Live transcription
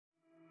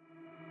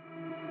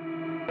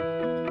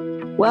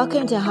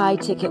Welcome to High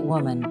Ticket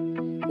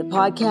Woman, the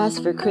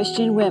podcast for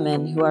Christian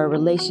women who are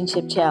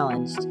relationship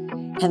challenged,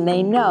 and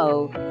they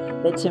know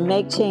that to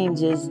make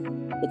changes,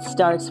 it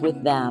starts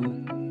with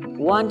them,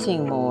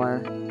 wanting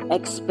more,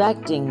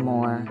 expecting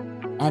more,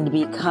 and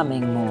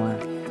becoming more.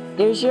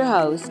 Here's your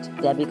host,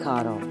 Debbie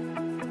Cottle.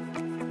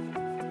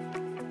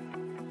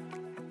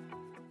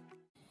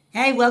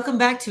 Hey, welcome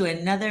back to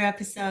another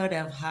episode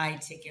of High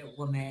Ticket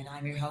Woman.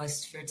 I'm your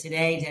host for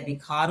today, Debbie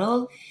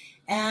Cottle,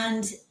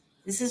 and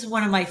this is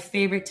one of my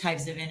favorite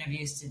types of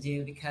interviews to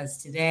do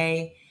because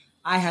today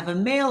I have a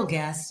male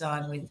guest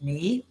on with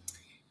me.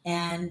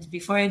 And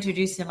before I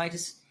introduce him,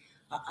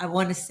 I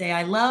want to say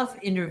I love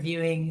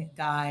interviewing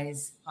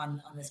guys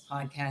on this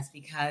podcast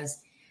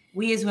because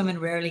we as women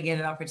rarely get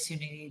an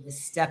opportunity to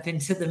step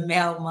into the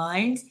male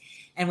mind.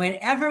 And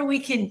whenever we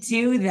can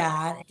do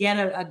that, get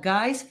a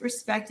guy's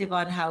perspective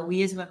on how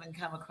we as women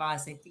come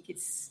across, I think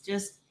it's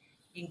just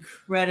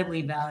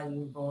incredibly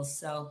valuable.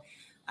 So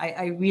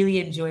I really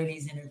enjoy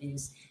these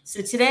interviews.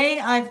 So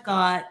today I've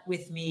got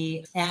with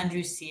me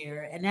Andrew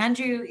Cyr, and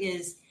Andrew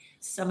is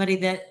somebody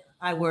that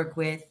I work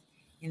with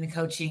in the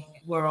coaching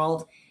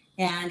world.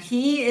 And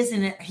he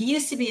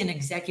used to be an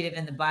executive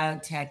in the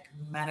biotech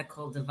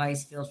medical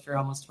device field for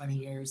almost 20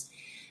 years.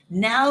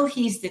 Now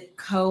he's the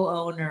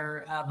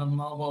co-owner of a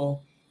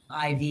mobile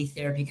IV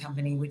therapy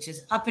company, which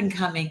is up and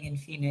coming in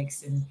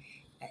Phoenix. And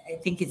I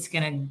think it's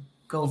going to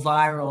go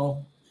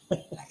viral.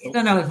 I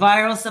don't know if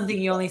viral is something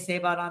you only say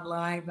about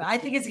online, but I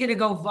think it's going to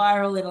go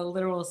viral in a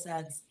literal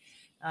sense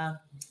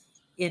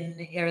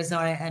in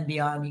Arizona and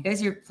beyond. You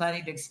guys are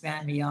planning to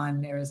expand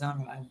beyond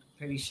Arizona, I'm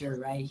pretty sure,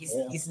 right?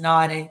 He's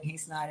nodding.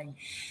 He's nodding.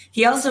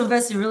 He also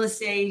invests in real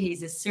estate.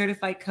 He's a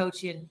certified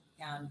coach in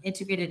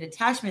integrated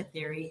attachment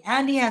theory,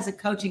 and he has a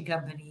coaching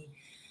company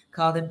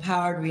called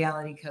Empowered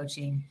Reality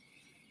Coaching,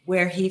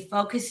 where he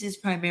focuses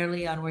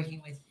primarily on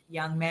working with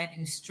young men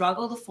who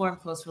struggle to form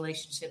close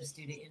relationships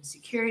due to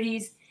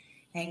insecurities,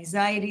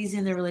 anxieties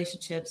in their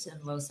relationships,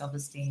 and low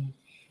self-esteem,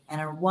 and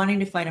are wanting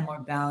to find a more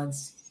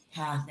balanced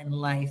path in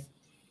life.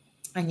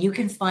 And you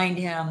can find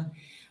him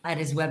at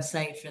his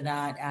website for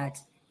that at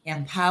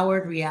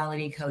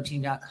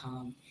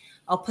empoweredrealitycoaching.com.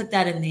 I'll put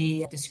that in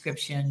the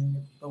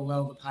description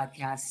below the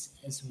podcast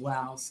as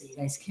well, so you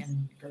guys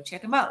can go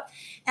check him out.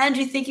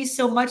 Andrew, thank you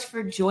so much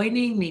for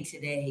joining me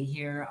today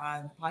here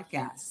on the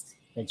podcast.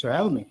 Thanks for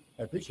having me.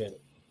 I appreciate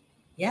it.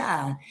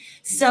 Yeah.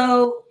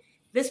 So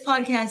this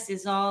podcast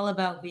is all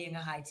about being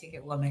a high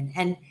ticket woman.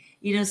 And,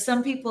 you know,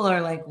 some people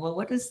are like, well,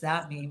 what does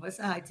that mean? What's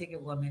a high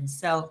ticket woman?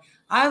 So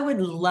I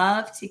would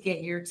love to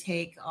get your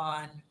take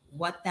on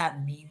what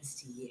that means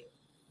to you.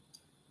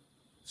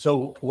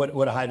 So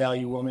what a high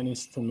value woman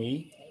is to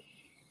me?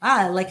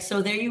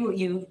 So there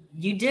you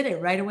did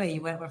it right away.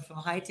 You went from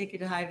high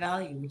ticket to high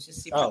value, which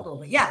is super cool.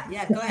 But yeah,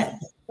 go ahead.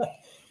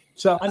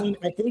 So, I mean,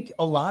 I think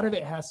a lot of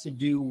it has to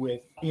do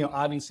with,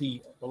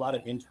 obviously a lot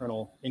of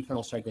internal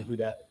strength of who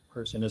that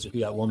person is or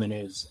who that woman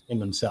is in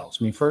themselves.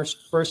 I mean,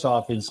 first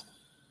off is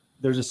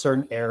there's a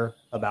certain air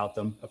about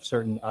them, a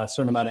certain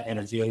amount of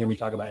energy. You'll hear me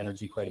talk about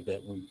energy quite a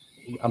bit,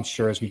 I'm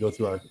sure, as we go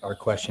through our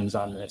questions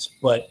on this.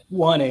 But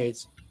one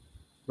is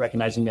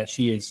recognizing that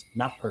she is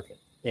not perfect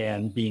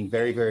and being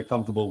very, very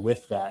comfortable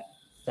with that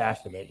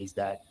fact of it is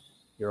that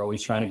you're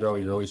always trying to grow.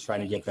 You're always trying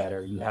to get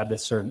better. You have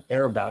this certain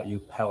air about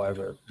you,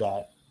 however,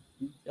 that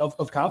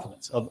of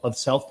confidence, of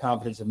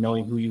self-confidence, of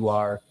knowing who you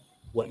are,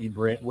 what you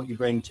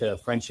bring to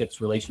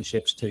friendships,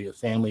 relationships, to your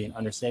family, and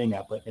understanding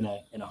that, but in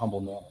a humble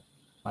manner.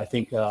 I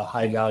think a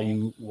high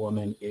value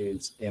woman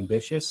is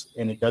ambitious,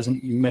 and it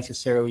doesn't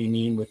necessarily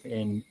mean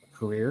within a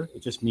career.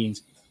 It just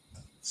means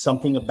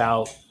something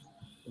about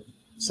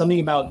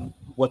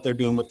what they're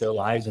doing with their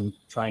lives and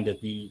trying to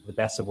be the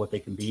best of what they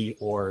can be,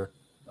 or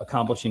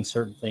accomplishing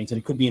certain things. And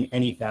it could be in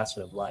any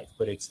facet of life,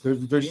 but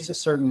there's just a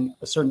certain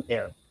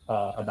air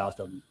about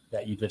them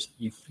that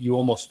you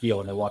almost feel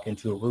when they walk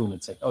into a room.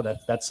 It's like, oh,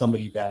 that's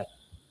somebody that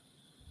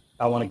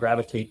I want to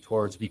gravitate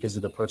towards because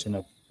of the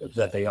person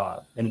that they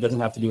are. And it doesn't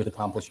have to do with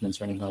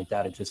accomplishments or anything like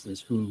that. It just is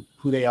who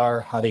they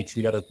are, how they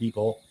treat other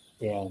people,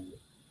 and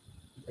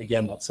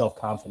again, that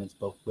self-confidence,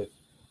 both with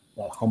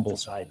that humble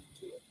side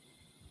to it.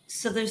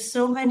 So there's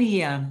so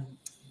many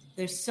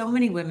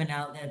women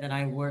out there that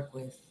I work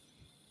with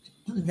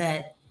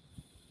that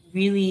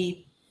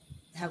really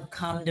have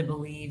come to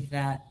believe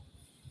that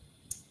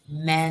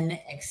men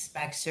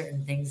expect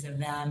certain things of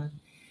them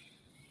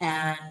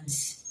and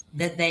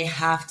that they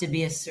have to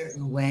be a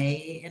certain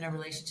way in a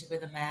relationship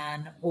with a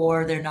man,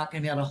 or they're not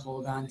going to be able to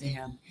hold on to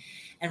him.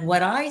 And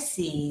what I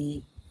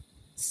see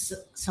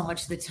so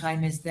much of the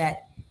time is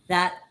that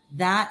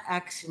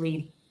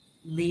actually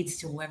leads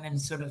to women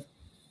sort of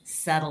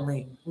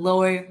settling,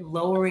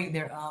 lowering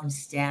their own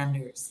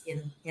standards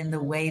in the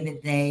way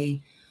that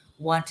they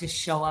want to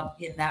show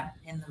up in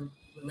the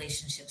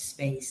relationship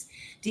space.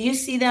 Do you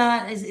see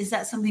that? Is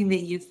that something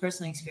that you've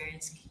personally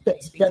experienced?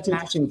 That's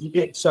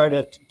interesting.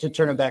 Sorry to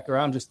turn it back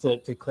around just to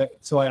click,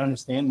 so I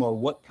understand more.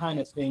 What kind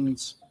of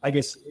things, I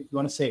guess, if you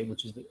want to say,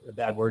 which is a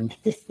bad word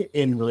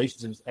in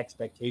relationships,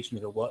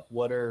 expectations, or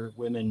what are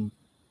women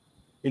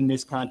in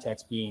this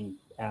context being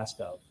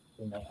asked of?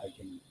 And I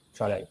can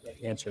try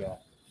to answer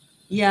that.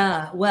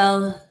 Yeah,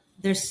 well,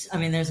 there's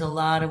a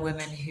lot of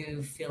women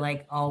who feel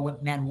like all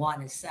what men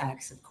want is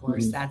sex. Of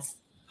course, Mhm. that's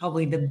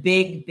probably the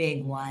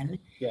big one.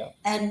 Yeah.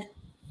 And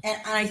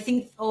I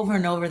think over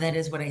and over that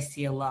is what I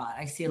see a lot.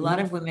 I see a lot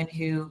Mhm. of women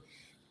who,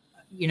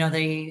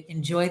 they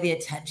enjoy the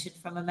attention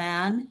from a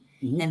man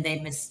Mhm. and they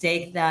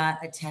mistake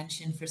that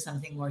attention for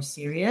something more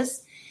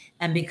serious.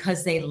 And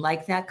because they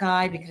like that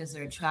guy, because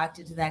they're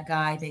attracted to that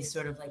guy, they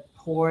sort of like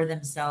pour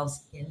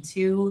themselves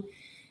into,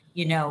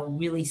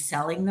 really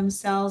selling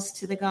themselves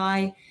to the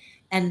guy.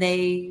 And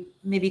they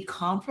maybe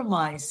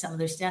compromise some of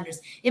their standards.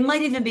 It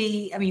might even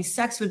be, I mean,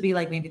 sex would be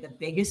like maybe the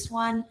biggest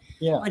one,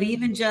 Yeah. but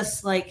even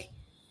just like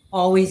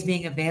always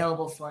being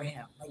available for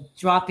him, like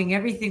dropping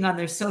everything on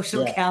their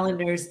social Yeah.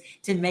 calendars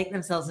to make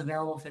themselves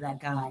available for that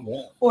guy,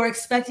 Yeah. or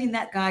expecting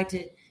that guy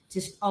to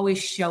just always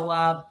show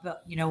up,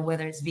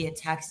 whether it's via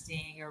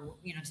texting or,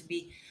 to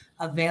be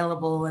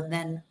available and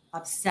then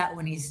upset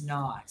when he's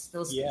not.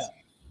 Those, Yeah.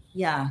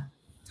 yeah.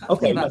 Talk to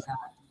me Okay. about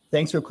that.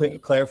 Thanks for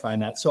clarifying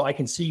that. So I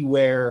can see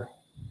where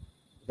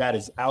that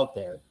is out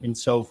there. And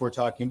so if we're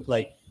talking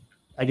like,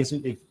 I guess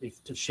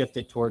if to shift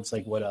it towards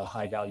like what a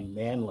high value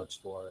man looks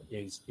for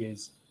is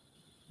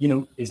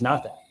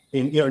not that.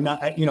 And,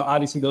 not,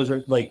 obviously those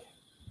are like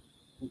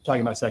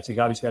talking about sex. Like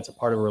obviously that's a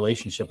part of a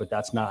relationship, but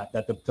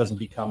that doesn't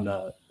become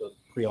the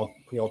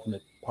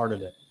pre-ultimate part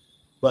of it.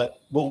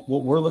 But what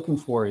we're looking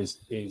for is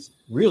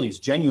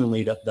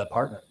genuinely the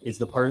partner, is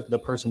the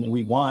person that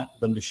we want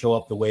them to show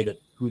up the way that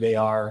who they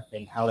are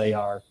and how they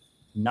are,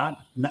 not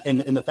and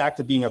the fact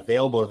of being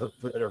available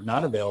or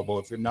not available.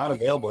 If you're not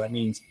available, that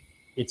means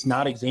it's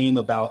not a game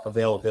about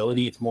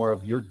availability. It's more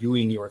of you're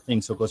doing your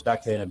thing. So it goes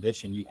back to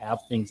inhibition. You have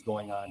things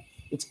going on.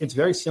 It's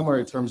very similar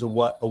in terms of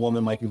what a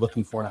woman might be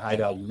looking for in a high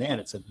value man.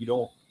 It's like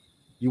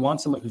you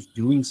want someone who's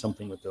doing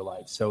something with their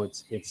life. So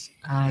it's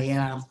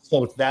Yeah.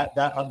 so it's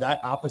that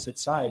opposite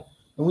side.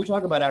 When we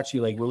talk about actually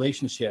like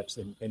relationships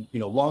and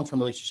long-term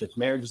relationships,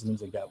 marriages and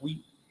things like that,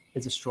 we,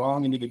 as a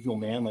strong individual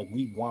man, like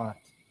we want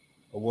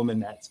a woman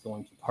that's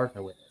going to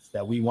partner with us,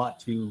 that we want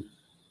to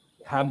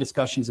have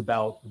discussions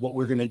about what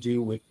we're going to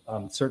do with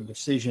certain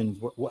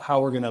decisions, how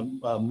we're going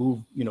to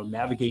move,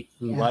 navigate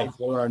through life,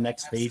 what are our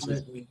next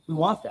phases. We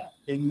want that.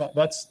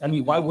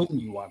 And why wouldn't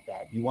you want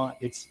that?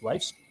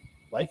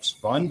 Life's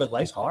fun, but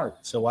life's hard.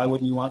 So why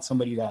wouldn't you want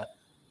somebody that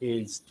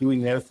is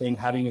doing their thing,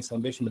 having this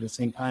ambition, but at the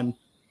same time,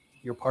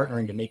 you're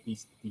partnering to make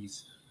these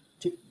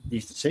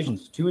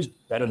decisions. Two is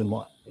better than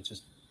one. It's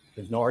just,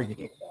 there's no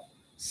argument with that.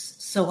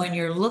 So when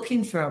you're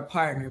looking for a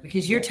partner,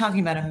 because you're talking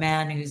about a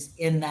man who's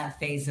in that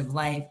phase of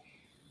life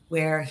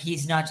where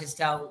he's not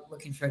just out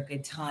looking for a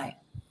good time,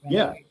 right?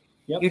 Yeah.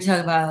 Yep. You're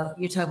talking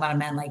about a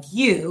man like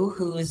you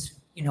who's,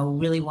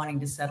 really wanting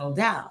to settle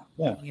down.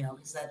 Yeah.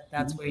 Because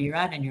that's where you're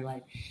at in your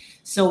life.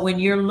 So when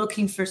you're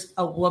looking for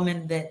a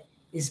woman that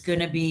is going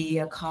to be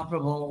a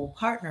comparable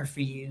partner for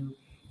you,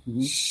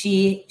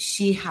 she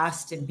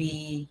has to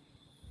be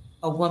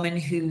a woman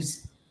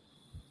who's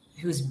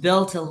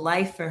built a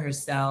life for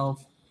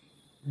herself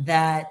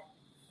that,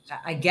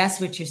 I guess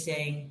what you're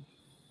saying,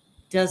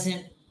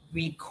 doesn't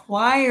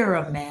require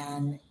a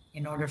man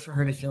in order for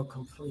her to feel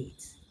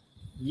complete.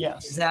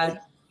 Yes. Is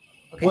that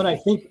okay? Well,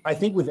 I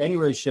think with any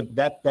relationship,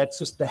 that's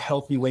just the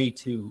healthy way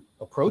to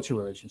approach a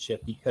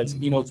relationship, because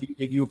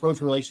if you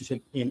approach a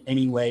relationship in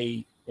any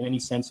way, in any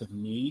sense of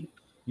need,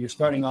 you're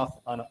starting off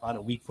on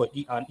a weak foot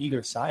on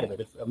either side of it.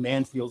 If a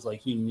man feels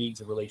like he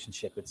needs a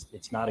relationship,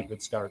 it's not a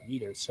good start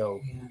either.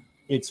 So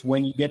it's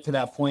when you get to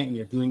that point and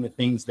you're doing the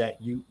things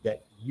that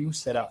you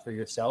set out for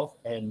yourself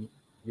and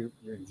you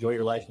enjoy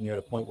your life and you're at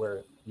a point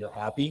where you're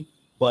happy,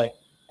 but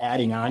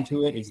adding on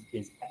to it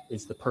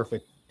is the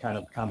perfect kind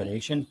of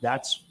combination.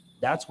 That's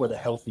where the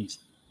healthy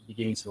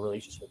beginnings of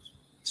relationships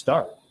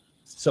start.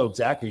 So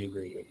exactly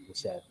agree with what you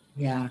said.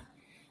 Yeah.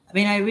 I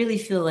mean, I really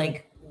feel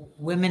like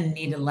women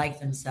need to like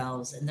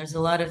themselves. And there's a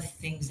lot of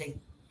things I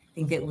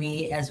think that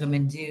we as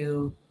women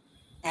do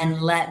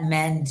and let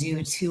men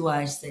do to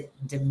us that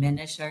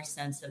diminish our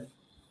sense of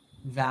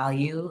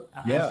value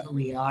of who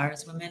we are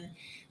as women.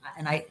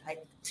 And I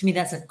to me,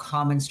 that's a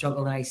common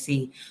struggle that I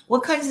see.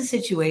 What kinds of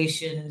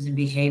situations and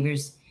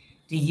behaviors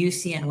do you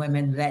see in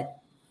women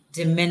that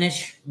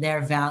diminish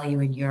their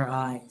value in your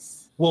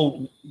eyes?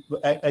 Well,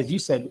 as you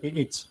said,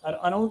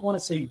 I don't want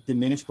to say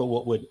diminish, but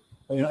what would,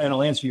 and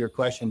I'll answer your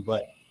question,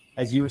 but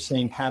as you were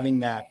saying, having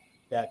that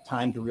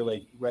time to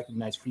really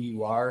recognize who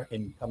you are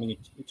and coming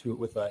to it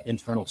with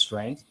internal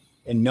strength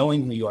and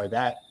knowing who you are,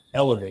 that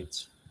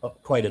elevates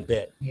up quite a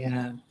bit.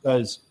 Yeah.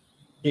 Because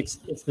it's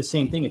the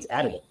same thing. It's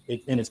additive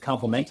and it's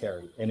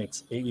complementary. And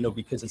it's,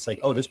 because it's like,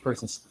 oh, this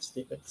person's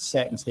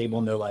set and stable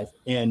in their life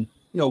and,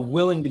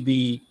 willing to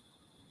be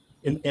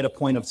at a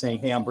point of saying,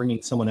 hey, I'm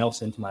bringing someone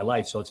else into my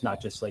life. So it's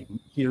not just like,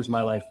 here's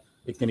my life.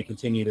 It's going to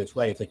continue this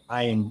way. It's like,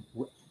 I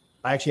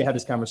actually had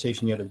this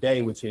conversation the other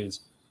day, which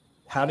is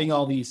having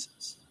all these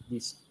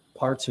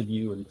parts of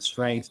you and the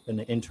strength and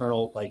the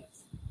internal like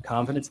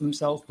confidence in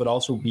themselves, but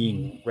also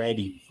being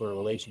ready for a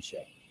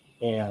relationship.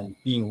 And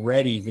being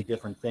ready is a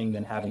different thing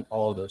than having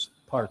all of those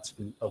parts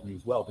of you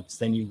as well, because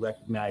then you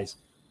recognize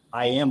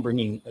I am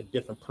bringing a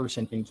different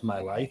person into my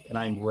life, and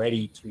I'm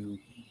ready to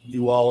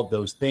do all of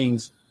those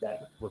things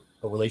that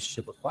a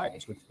relationship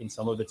requires. And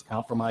some of it's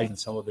compromise, and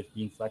some of it's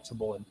being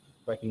flexible and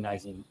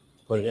recognizing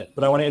to put it in.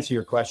 But I want to answer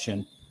your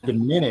question.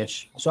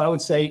 Diminish. So I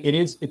would say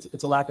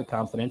it's a lack of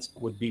confidence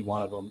would be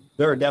one of them.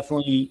 There are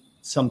definitely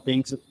some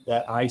things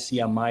that I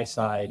see on my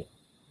side.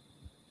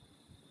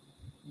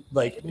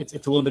 Like it's a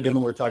little bit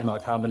different. We're talking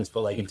about confidence,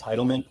 but like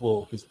entitlement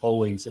is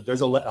always, if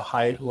there's a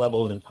high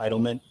level of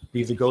entitlement,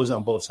 because it goes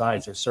on both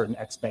sides. There's certain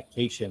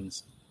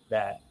expectations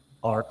that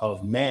are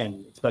of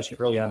men, especially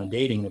early on in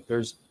dating. If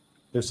there's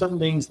certain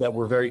things that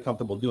we're very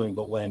comfortable doing,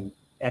 but when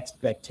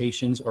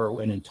expectations or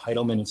when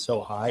entitlement is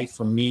so high,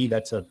 for me,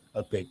 that's a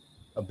big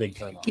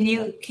turn on. Can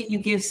you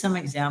give some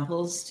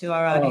examples to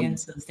our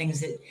audience of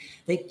things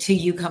that to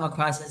you come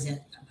across as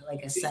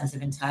like a sense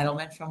of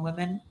entitlement from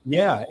women?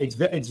 Yeah, it's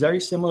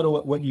very similar to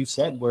what you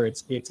said, where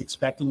it's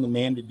expecting the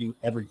man to do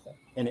everything.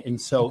 And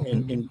so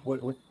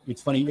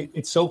it's funny.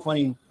 It's so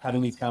funny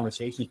having these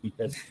conversations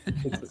because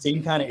it's the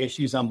same kind of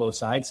issues on both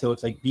sides. So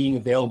it's like being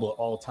available at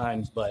all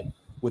times, but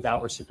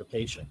without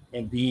reciprocation,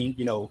 and being,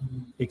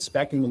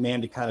 expecting the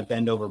man to kind of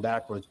bend over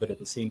backwards, but at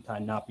the same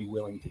time not be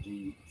willing to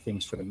do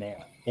things for the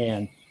man.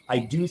 And I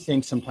do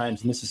think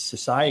sometimes, and this is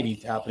society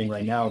happening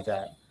right now,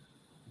 that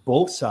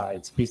both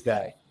sides is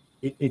that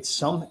it's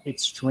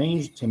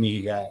strange to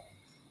me that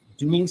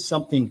doing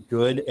something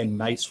good and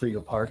nice for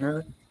your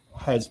partner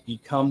has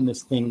become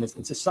this thing that's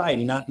in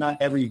society, not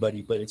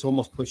everybody, but it's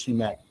almost pushing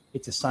that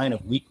it's a sign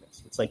of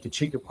weakness. It's like to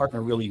treat your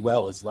partner really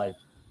well is like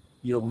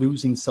you're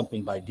losing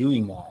something by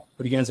doing that.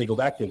 But again, as I go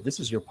back to it, this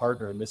is your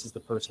partner and this is the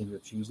person you're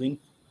choosing.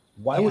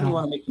 Why wouldn't you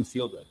want to make them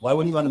feel good? Why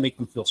wouldn't you want to make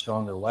them feel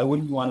stronger? Why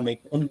wouldn't you want to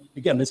make, and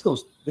again, this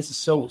is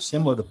so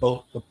similar to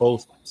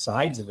both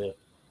sides of it,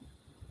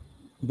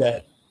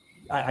 that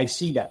I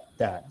see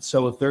that.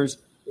 So if there's,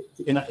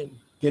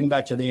 getting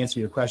back to the answer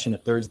to your question,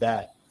 if there's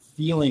that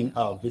feeling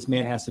of this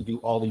man has to do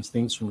all these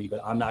things for me,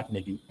 but I'm not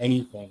going to do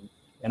anything,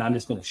 and I'm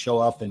just going to show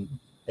up and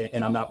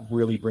I'm not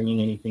really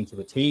bringing anything to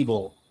the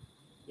table,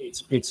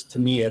 it's to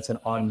me, it's an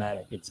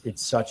automatic.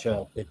 It's such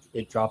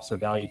it drops their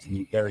value to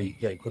me very,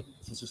 very quickly.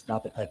 It's just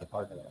not the type of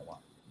partner that I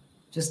want.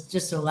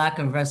 Just a lack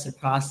of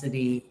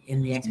reciprocity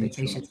in the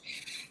expectations.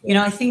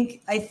 I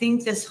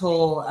think this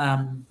whole,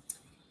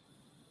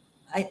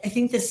 I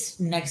think this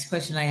next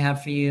question I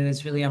have for you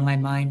is really on my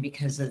mind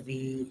because of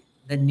the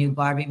new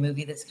Barbie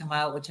movie that's come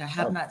out, which I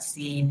have not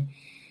seen,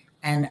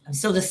 and I'm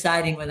still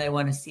deciding whether I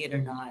want to see it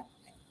or not.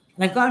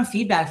 And I've gotten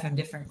feedback from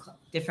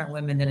different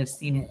women that have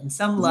seen it, and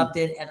some loved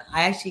it. And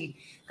I actually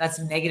got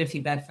some negative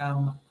feedback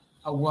from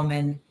a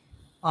woman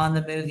on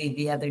the movie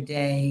the other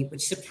day,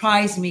 which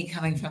surprised me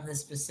coming from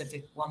this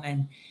specific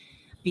woman,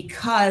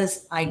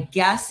 because I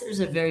guess there's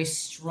a very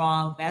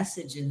strong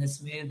message in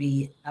this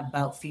movie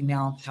about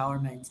female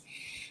empowerment.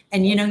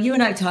 And, you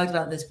and I talked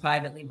about this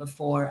privately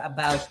before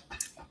about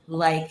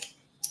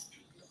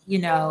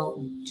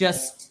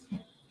just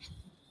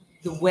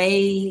the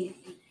way,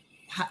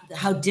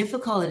 how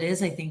difficult it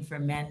is, I think, for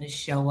men to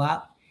show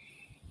up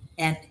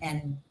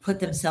and put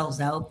themselves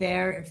out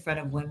there in front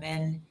of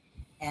women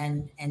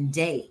and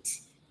date.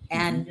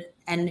 And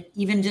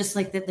even just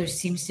like that, there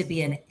seems to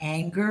be an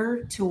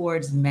anger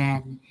towards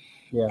men.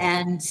 Yeah.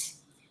 And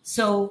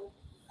so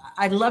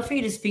I'd love for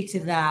you to speak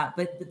to that.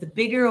 But the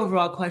bigger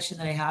overall question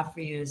that I have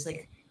for you is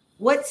like,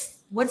 what's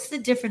the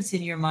difference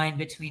in your mind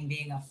between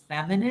being a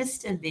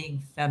feminist and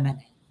being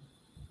feminine?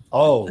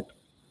 Oh,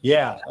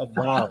 yeah.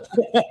 Wow.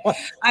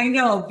 I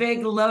know,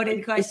 big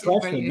loaded question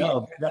for you.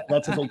 No,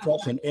 that's a big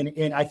question.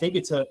 And I think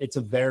it's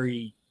a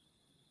very,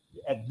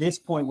 at this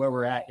point where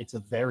we're at, it's a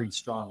very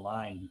strong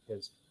line,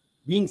 because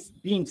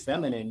being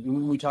feminine,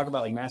 when we talk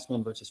about like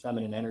masculine versus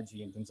feminine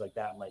energy and things like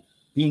that, like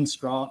being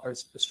strong or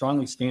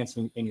strongly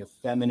stancing in your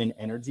feminine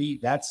energy,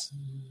 that's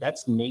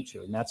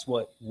nature. And that's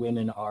what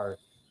women are.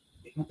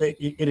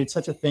 It's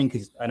such a thing,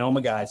 because I know I'm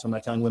a guy, so I'm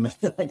not telling women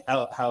like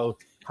how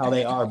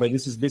they are, but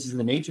this is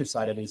the nature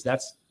side of it. Is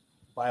that's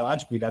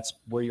biologically, that's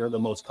where you're the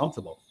most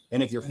comfortable.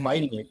 And if you're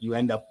fighting it, you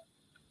end up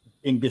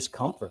in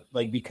discomfort.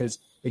 Like, because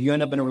if you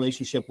end up in a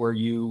relationship where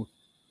you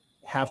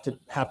have to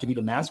be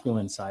the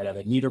masculine side of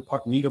it, neither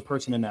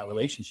person in that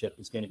relationship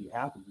is going to be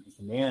happy, because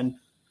the man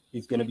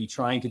is going to be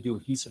trying to do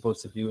what he's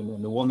supposed to do, and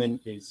then the woman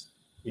is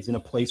in a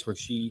place where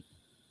she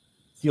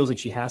feels like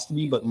she has to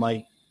be, but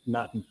might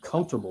not be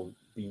comfortable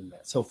being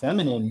that. So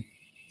femininity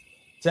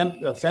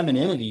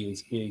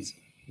is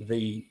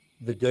the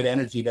good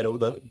energy that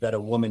a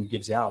woman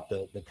gives out,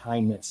 the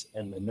kindness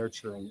and the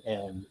nurturing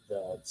and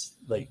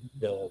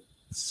the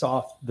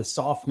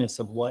softness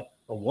of what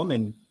a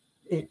woman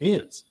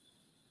is.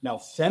 Now,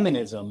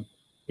 feminism,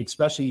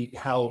 especially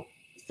how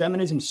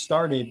feminism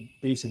started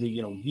basically,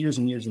 years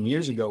and years and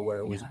years ago, where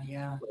it was,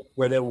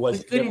 where there was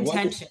with good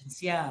intentions.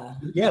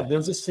 There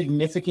was a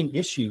significant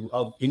issue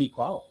of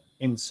inequality.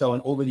 And so,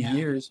 and over the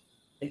years,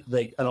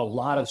 and a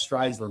lot of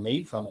strides were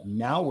made from it.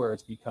 Now where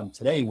it's become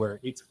today, where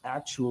it's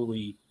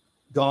actually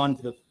gone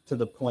to to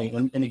the point,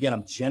 and again,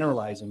 I'm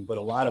generalizing, but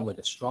a lot of like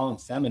the strong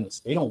feminists,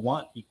 they don't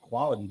want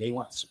equality, they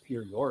want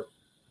superiority.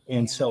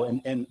 And so,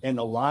 and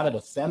a lot of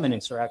the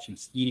feminists are actually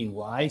feeding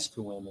lies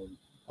to women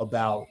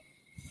about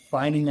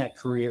finding that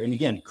career. And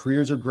again,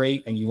 careers are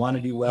great and you want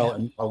to do well,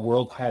 and our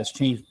world has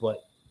changed,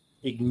 but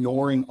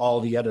ignoring all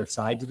the other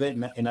sides of it.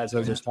 And as I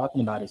was just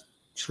talking about, is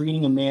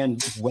treating a man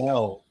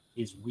well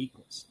is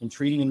weakness, and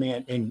treating a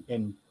man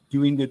and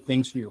doing good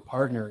things for your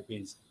partner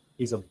is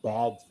a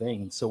bad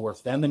thing. So where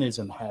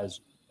feminism has,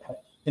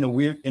 in a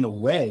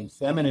way,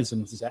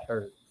 feminism,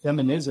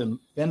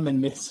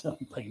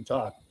 like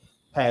talk,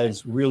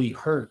 has really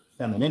hurt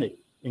femininity.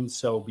 And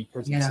so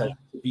because it's like,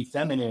 to be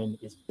feminine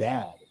is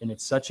bad. And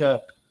it's such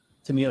a,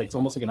 to me, like, it's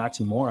almost like an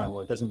oxymoron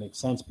where it doesn't make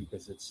sense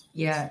because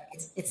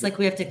it's like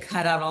we have to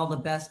cut out all the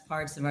best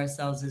parts of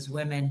ourselves as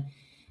women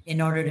in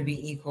order to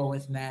be equal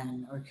with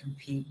men or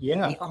compete.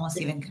 Almost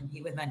even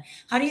compete with men.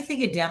 How do you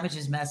think it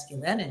damages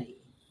masculinity?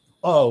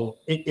 Oh,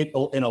 it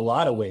in a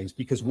lot of ways,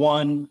 because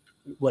one,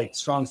 like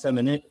strong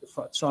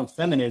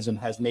feminism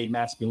has made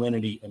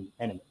masculinity an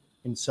enemy.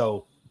 And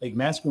so like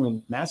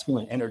masculine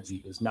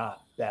energy is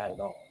not bad at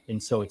all.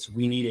 And so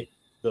we need it.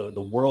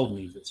 The world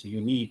needs it. So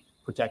you need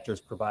protectors,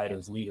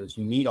 providers, leaders.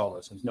 You need all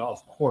those things. Now,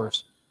 of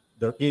course,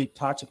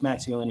 toxic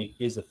masculinity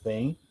is a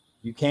thing.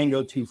 You can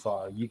go too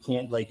far. You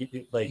can't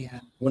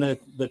one of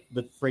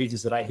the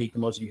phrases that I hate the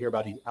most, you hear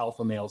about these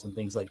alpha males and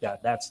things like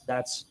that.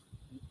 That's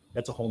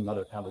a whole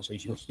nother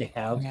conversation we can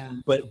have. Yeah.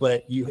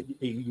 But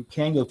you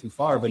can go too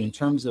far. But in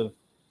terms of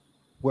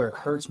where it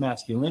hurts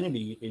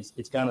masculinity,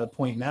 it's gotten to the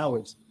point now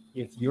is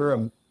if you're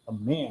a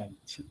man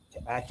to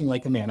acting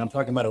like a man, I'm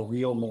talking about a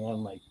real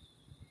man, like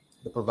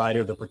the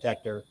provider, the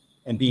protector,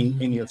 and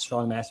being in your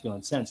strong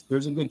masculine sense,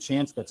 there's a good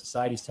chance that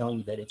society's telling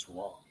you that it's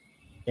wrong.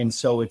 And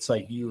so it's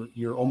like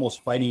you're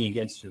almost fighting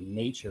against your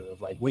nature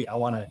of like, wait, I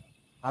want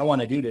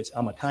to do this.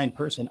 I'm a kind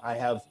person. I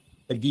have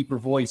a deeper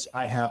voice.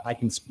 I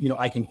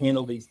can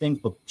handle these things,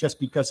 but just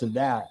because of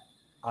that,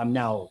 I'm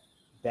now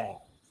bad.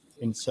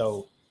 And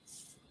so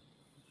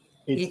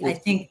I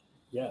think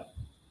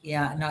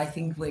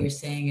what you're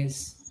saying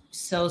is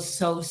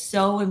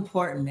so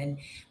important. And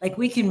like,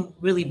 we can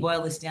really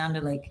boil this down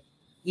to like,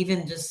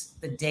 even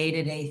just the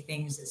day-to-day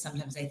things that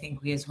sometimes I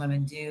think we as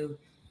women do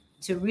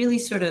to really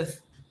sort of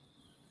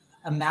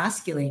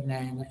emasculate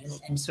men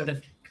and sort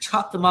of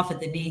chop them off at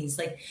the knees.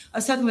 Like, I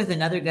was talking with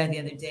another guy the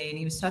other day, and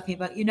he was talking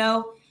about,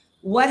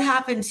 what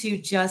happened to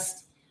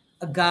just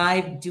a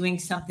guy doing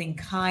something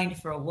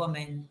kind for a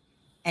woman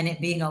and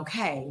it being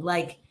okay?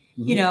 Like,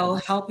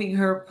 helping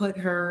her put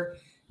her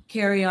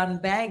carry-on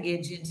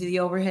baggage into the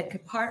overhead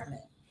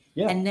compartment.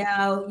 Yeah. And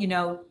now,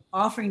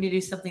 offering to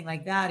do something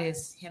like that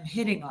is him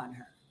hitting on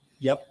her.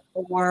 Yep.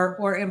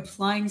 Or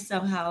implying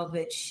somehow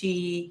that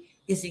she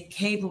is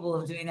incapable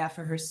of doing that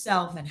for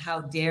herself, and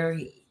how dare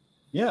he?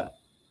 Yeah.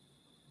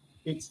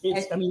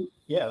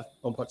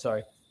 Oh,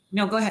 sorry.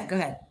 No, go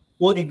ahead.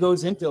 Well, it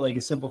goes into like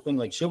a simple thing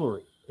like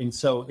chivalry. And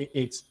so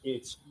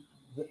it's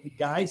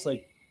guys,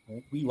 like,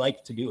 we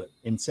like to do it.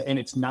 And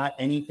it's not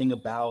anything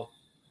about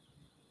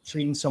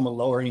treating someone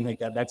low or anything like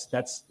that.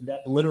 That's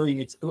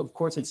literally, of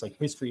course it's like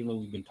history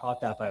when we've been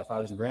taught that by our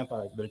fathers and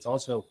grandfathers, but it's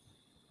also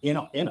in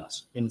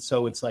us. And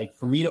so it's like,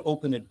 for me to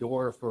open a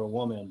door for a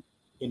woman,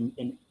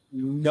 in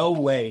no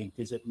way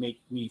does it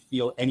make me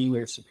feel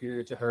anywhere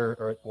superior to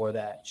her or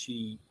that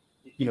she,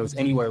 is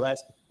anywhere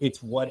less.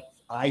 It's what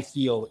I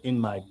feel in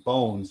my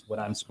bones, what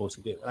I'm supposed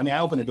to do. I mean, I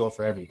open the door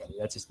for everybody.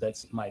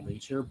 That's my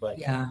nature. But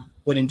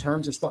But in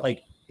terms of stuff,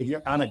 like if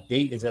you're on a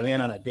date, as a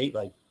man on a date,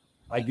 like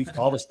I do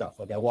all the stuff.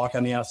 Like I walk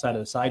on the outside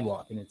of the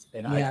sidewalk, I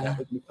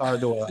open the car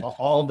door,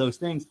 all of those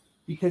things,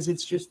 because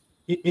it's just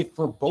it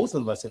for both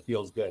of us. It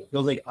feels good. It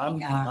feels like I'm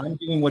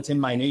doing what's in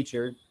my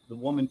nature. The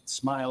woman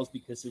smiles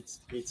because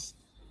it's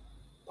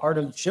part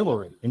of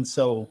chivalry, and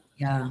so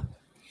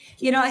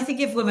I think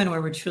if women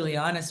were truly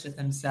honest with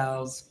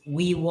themselves,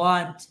 we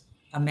want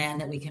a man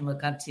that we can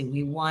look up to.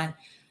 We want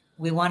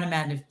a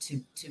man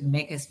to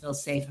make us feel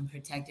safe and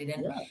protected.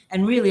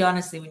 And really,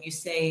 honestly, when you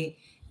say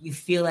you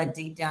feel that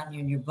deep down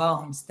in your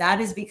bones,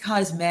 that is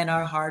because men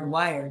are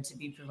hardwired to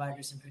be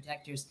providers and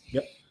protectors.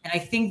 Yep. And I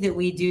think that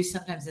we do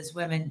sometimes as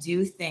women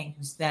do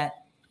things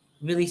that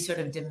really sort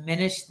of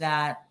diminish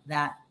that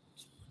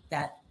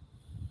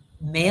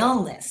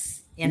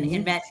maleness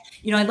in men.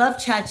 I love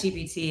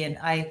ChatGPT, and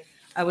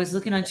I was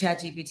looking on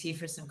ChatGPT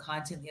for some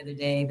content the other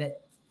day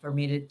that for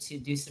me to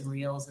do some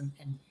reels and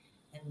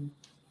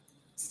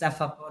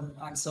stuff up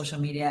on social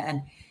media.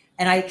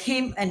 And I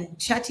came, and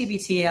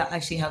ChatGPT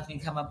actually helped me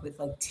come up with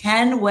like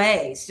 10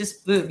 ways,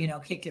 just boom,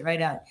 kicked it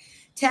right out.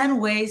 10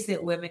 ways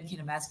that women can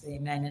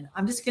emasculate men. And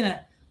I'm just going to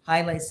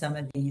highlight some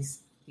of these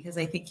because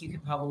I think you can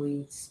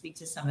probably speak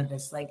to some of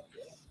this, like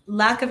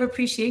lack of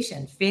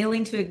appreciation,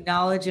 failing to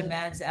acknowledge a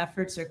man's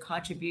efforts or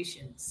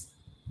contributions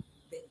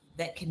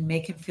that can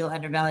make him feel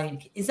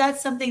undervalued. Is that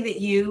something that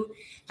you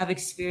have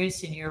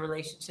experienced in your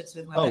relationships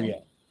with women? Oh, yeah.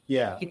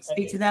 Yeah. Can you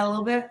speak to that a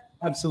little bit?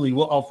 Absolutely.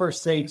 Well, I'll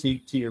first say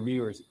to your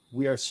viewers,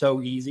 we are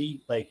so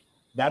easy. Like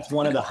that's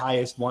one of the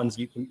highest ones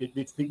you can,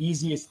 it's the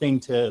easiest thing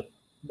to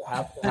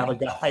have a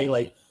guy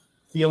like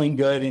feeling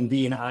good and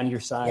being on your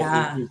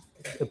side is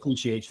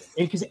appreciation.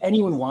 Because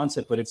anyone wants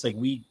it, but it's like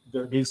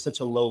there is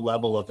such a low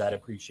level of that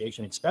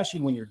appreciation,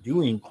 especially when you're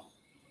doing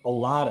a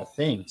lot of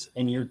things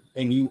and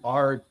you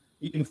are,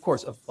 and of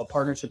course, a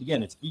partnership,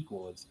 again, it's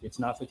equal. It's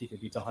not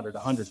 50-50, it's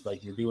 100-100.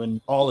 Like you're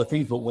doing all the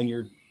things, but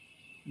when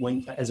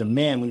as a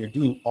man, when you're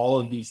doing all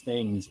of these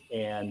things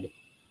and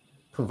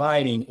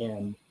providing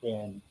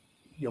and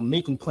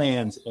making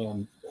plans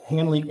and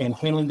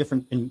handling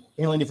different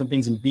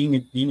things and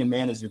being a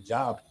man is your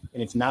job,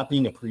 and it's not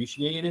being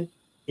appreciated,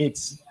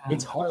 it's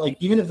hard. Like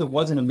even if it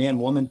wasn't a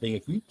man-woman thing,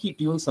 if you keep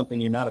doing something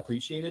you're not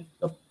appreciated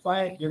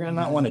by it, you're gonna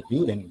not want to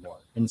do it anymore.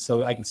 And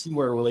so I can see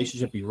where a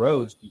relationship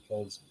erodes,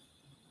 because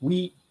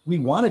we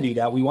want to do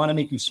that. We want to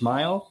make you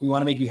smile. We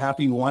want to make you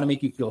happy. We want to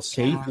make you feel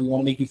safe. We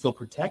want to make you feel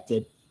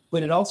protected.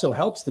 But it also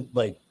helps to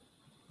like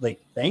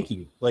thank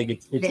you. Like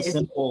it's a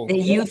simple that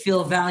you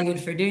feel valued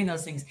for doing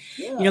those things.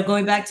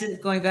 Going back to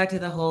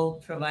the whole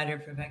provider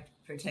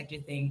protector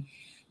thing.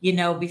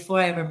 Before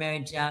I ever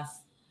married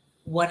Jeff,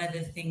 one of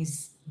the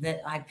things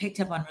that I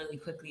picked up on really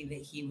quickly that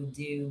he would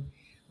do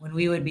when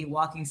we would be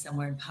walking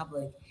somewhere in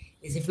public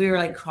is if we were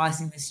like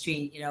crossing the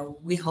street,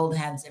 we hold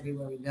hands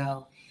everywhere we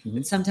go. Mm-hmm.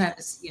 But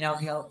sometimes,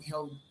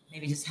 he'll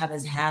maybe just have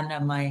his hand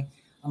on my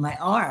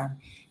arm,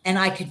 and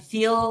I could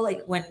feel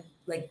like when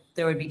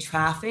there would be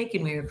traffic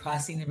and we were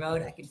crossing the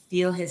road, I could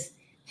feel his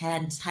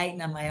hand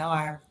tighten on my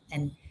arm,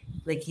 and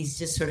like he's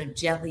just sort of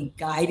gently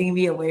guiding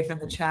me away from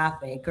the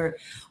traffic,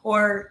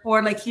 or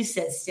like you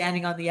said,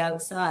 standing on the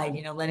outside,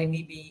 letting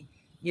me be,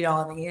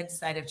 on the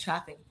inside of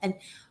traffic. And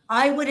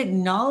I would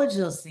acknowledge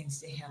those things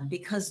to him,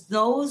 because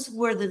those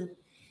were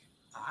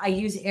I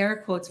use air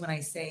quotes when I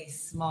say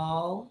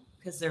small,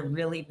 because they're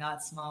really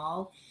not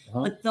small,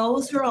 but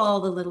those are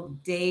all the little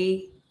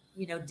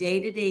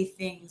day-to-day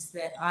things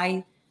that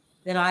I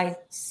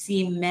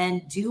see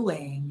men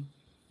doing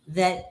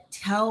that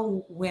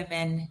tell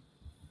women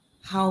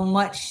how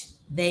much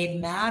they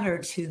matter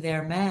to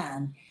their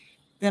man,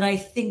 that I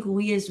think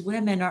we as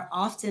women are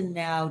often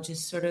now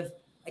just sort of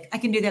like, I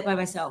can do that by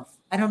myself.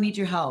 I don't need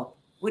your help.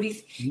 What do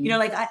you,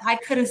 I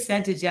could have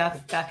said to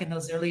Jeff back in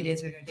those early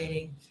days when we were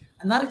dating,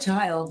 I'm not a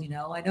child, I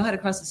know how to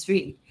cross the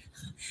street.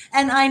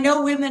 And I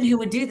know women who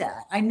would do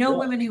that. I know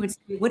women who would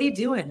say, what are you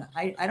doing?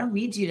 I don't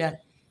need you to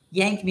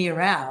yank me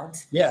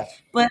around. Yeah.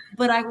 But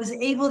I was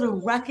able to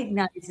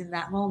recognize in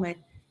that moment,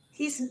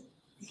 he's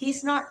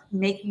not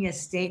making a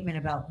statement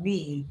about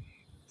me.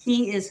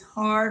 He is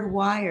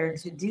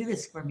hardwired to do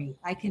this for me.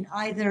 I can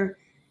either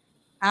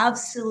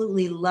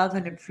absolutely love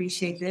and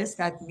appreciate this.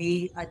 That's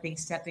me, I think,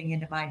 stepping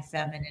into my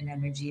feminine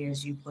energy,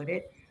 as you put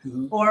it.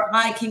 Mm-hmm. Or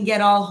I can get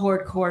all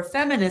hardcore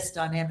feminist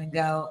on him and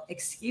go,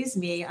 excuse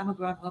me, I'm a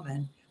grown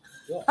woman.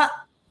 Yeah.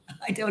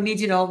 I don't need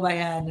you to hold my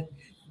hand and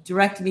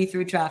direct me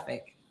through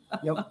traffic.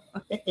 Yep.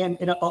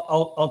 And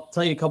I'll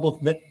tell you a couple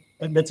of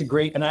that's a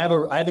great, and I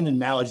have an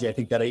analogy I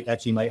think that I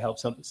actually might help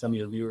some of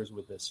your viewers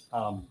with this.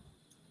 I'll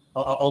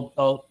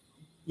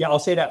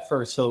say that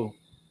first. So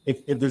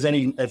if there's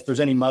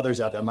any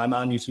mothers out there, my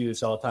mom used to do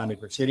this all the time.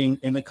 If we're sitting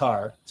in the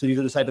car, so these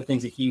are the type of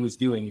things that he was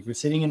doing. If you're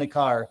sitting in the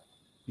car,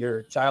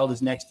 your child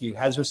is next to you,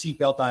 has her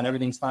seatbelt on,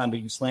 everything's fine, but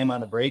you slam on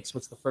the brakes,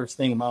 what's the first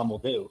thing a mom will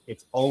do?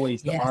 It's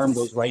always the arm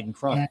goes right in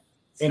front.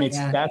 Yes.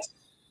 And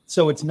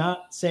so it's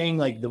not saying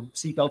like the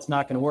seatbelt's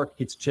not going to work.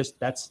 It's just,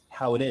 that's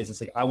how it is. It's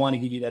like, I want to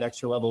give you that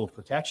extra level of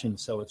protection.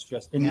 So it's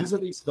just, and these are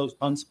those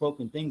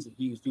unspoken things that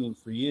he was doing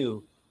for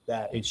you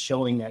that is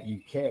showing that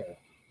you care.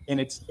 And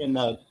it's in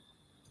the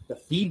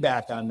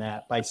feedback on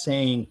that by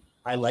saying,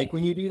 I like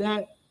when you do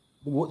that.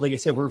 Like I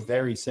said, we're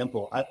very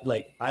simple.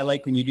 I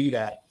like when you do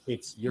that.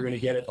 You're going to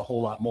get it a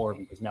whole lot more,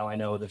 because now I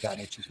know that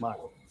makes you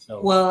smile.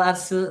 So, well,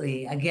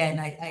 absolutely. Again,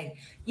 I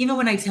even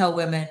when I tell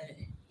women,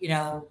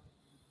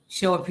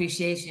 show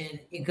appreciation,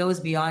 it goes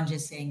beyond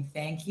just saying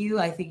thank you.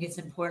 I think it's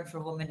important for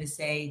a woman to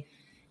say,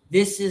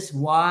 this is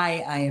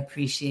why I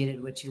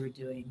appreciated what you were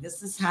doing.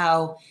 This is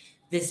how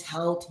this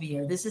helped me,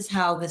 or this is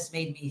how this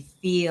made me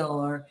feel,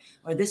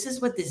 or this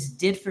is what this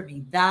did for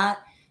me. That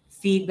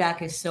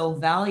feedback is so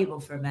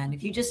valuable for men.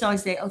 If you just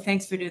always say, oh,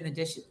 thanks for doing the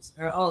dishes,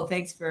 or, oh,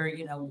 thanks for,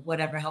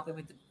 whatever, helping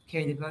with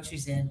carry the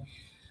groceries in.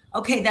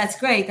 Okay, that's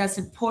great. That's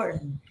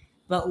important.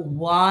 But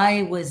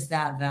why was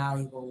that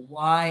valuable?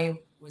 Why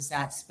was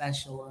that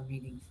special or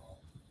meaningful?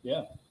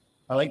 Yeah,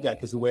 I like that,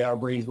 because the way our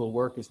brains will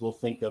work is we'll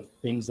think of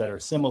things that are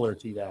similar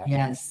to that.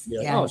 Yes.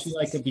 Like, oh, she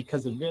liked it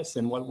because of this,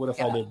 and what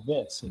if I did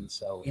this? And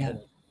so,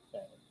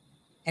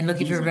 and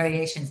looking for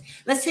variations.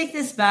 Let's take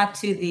this back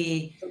to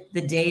the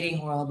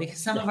dating world,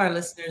 because some of our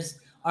listeners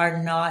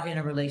are not in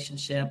a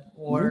relationship,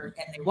 and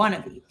they want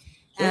to be.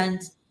 Sure.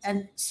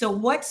 And so,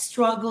 what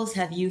struggles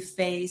have you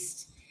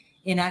faced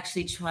in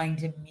actually trying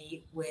to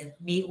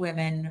meet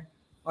women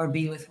or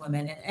be with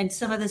women? And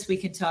some of this we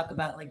can talk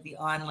about, like the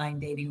online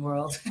dating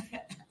world.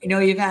 I know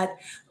you've had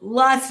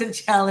lots of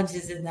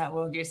challenges in that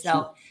world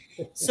yourself.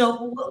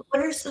 So what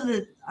are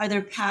are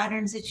there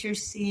patterns that you're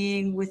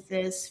seeing with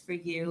this for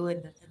you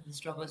and the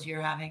struggles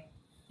you're having?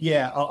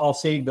 Yeah, I'll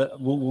say that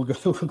we'll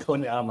go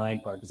in the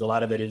online part, because a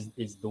lot of it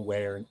is the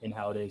where and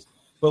how it is.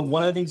 But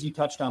one of the things you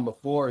touched on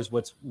before is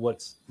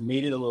what's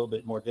made it a little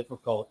bit more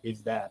difficult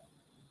is that,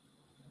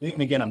 and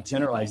again, I'm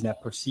generalizing,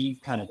 that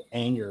perceived kind of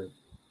anger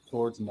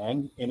towards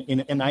men.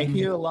 And I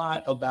hear a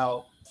lot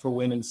about, for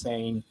women,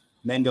 saying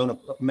men don't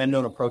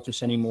approach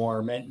us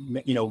anymore.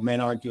 Men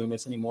aren't doing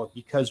this anymore,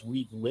 because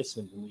we've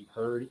listened and we've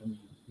heard and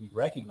we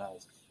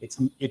recognize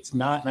it's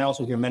not. And I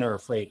also hear men are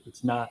afraid.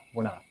 It's not.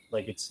 We're not.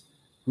 Like, it's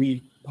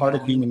part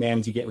of being a man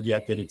is you get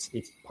rejected.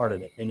 It's part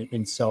of it.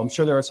 And so I'm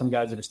sure there are some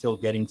guys that are still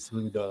getting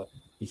through the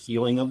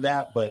healing of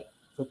that, but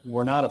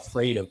we're not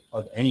afraid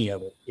of any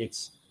of it.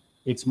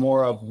 It's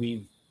more of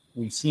we've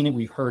seen it,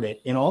 we've heard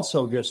it, and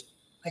also just.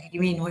 Like,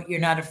 you mean you're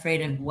not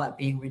afraid of what,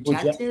 being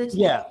rejected?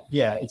 Yeah.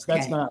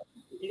 That's not.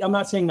 I'm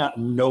not saying not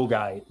no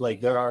guy. Like,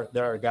 there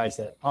are guys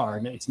that are,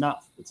 and it's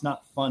not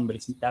fun, but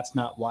that's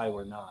not why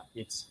we're not.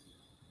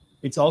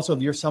 It's also,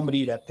 if you're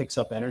somebody that picks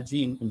up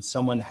energy and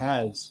someone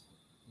has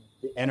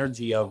the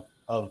energy of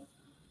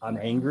I'm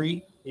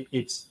angry,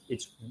 it's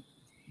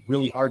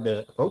really hard to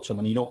approach them,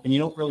 and you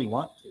don't really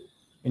want to.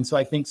 And so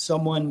I think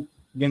someone,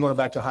 again, going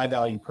back to high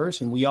value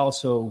person, we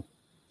also,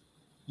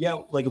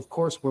 like, of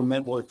course we're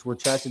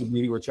attracted to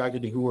beauty, we're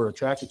attracted to who we're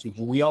attracted to,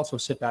 but we also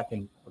sit back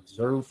and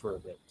observe for a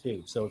bit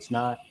too. So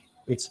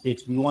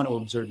we want to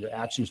observe your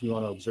actions, we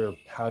want to observe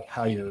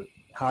how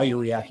you're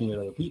reacting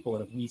to other people,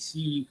 and if we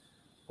see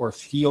or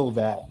feel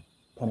that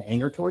kind of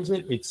anger towards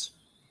it, it's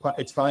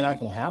probably not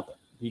going to happen,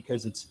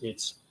 because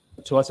it's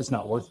to us, it's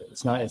not worth it.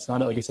 It's not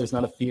like I said, it's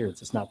not a fear. It's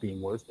just not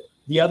being worth it.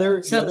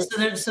 So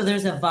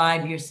there's a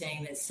vibe you're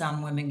saying that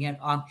some women get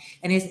off,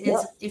 and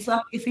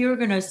if you were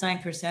going to assign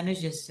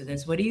percentages to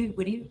this, what are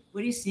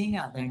you seeing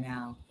out there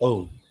now?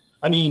 Oh,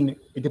 I mean,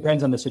 it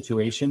depends on the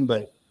situation,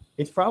 but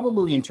it's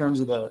probably in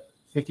terms of the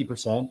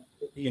 50%.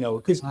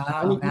 Because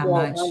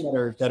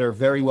people that are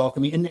very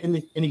welcoming,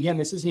 and again,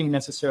 this isn't even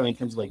necessarily in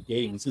terms of like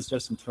dating. This is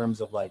just in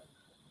terms of like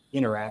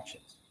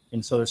interactions.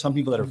 And so there's some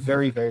people that are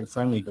very, very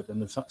friendly, but then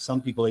there's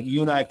some people, like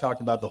you and I have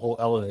talked about the whole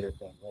elevator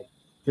thing. Like,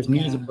 just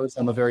me as a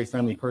person, I'm a very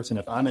friendly person.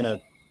 If I'm in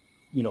a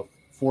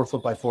 4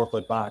 foot by 4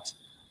 foot box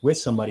with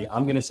somebody,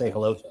 I'm going to say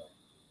hello to them.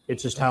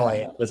 It's just how I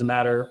am. Doesn't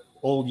matter,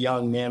 old,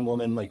 young, man,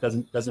 woman, like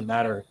doesn't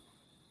matter.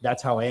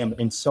 That's how I am.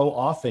 And so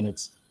often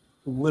it's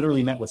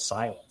literally met with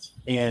silence.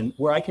 And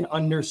where I can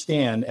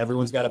understand,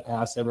 everyone's got a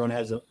past, everyone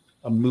has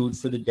a mood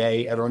for the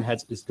day, everyone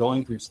is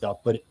going through stuff.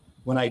 But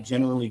when I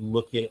generally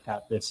look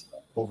at this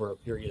over a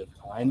period of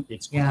time,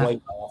 it's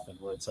quite often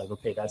where it's like,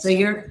 okay, that's. So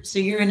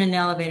you're in an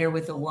elevator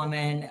with a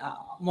woman.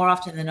 More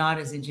often than not,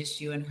 is it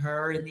just you and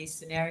her in these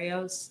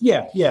scenarios?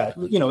 Yeah.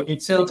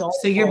 It's so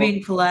you're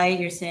being polite.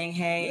 You're saying,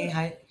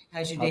 hey,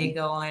 how's your day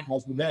going?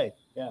 How's the day?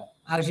 Yeah.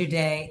 How's your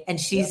day? And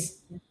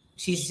she's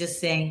just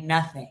saying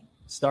nothing.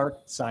 Stark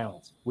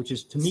silence, which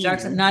is to me.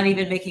 Not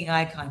even making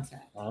eye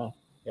contact.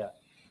 Yeah.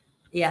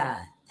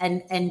 Yeah.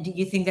 And do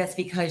you think that's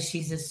because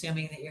she's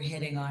assuming that you're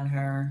hitting on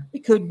her?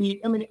 It could be.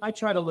 I mean, I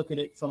try to look at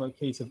it from a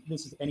case of,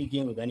 this is any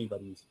game with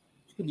anybody.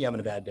 She could be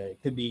having a bad day.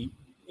 It could be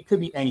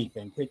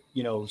anything.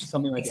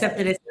 Something like Except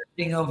that it's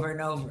happening over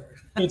and over.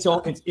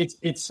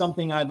 It's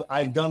something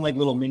I've done, like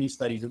little mini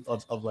studies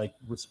of like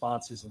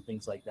responses and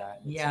things like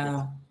that.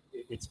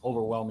 It's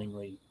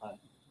overwhelmingly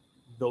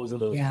those are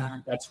those. Yeah.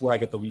 That's where I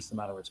get the least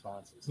amount of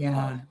responses.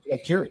 Yeah. I'm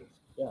curious.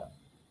 Yeah.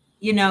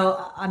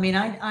 I mean,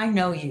 I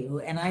know you,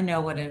 and I know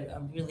what a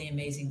really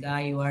amazing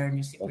guy you are, and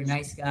you're a super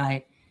nice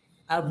guy.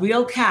 A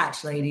real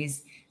catch,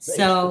 ladies.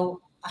 So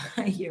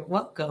you're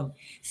welcome.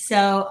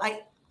 So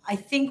I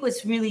think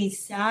what's really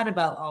sad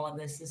about all of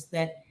this is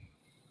that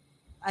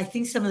I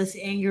think some of this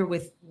anger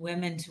with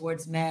women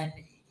towards men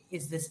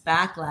is this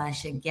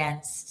backlash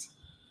against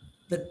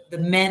the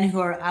men who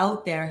are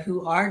out there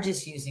who are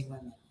just using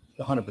women.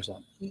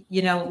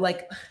 100%.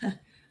 Like,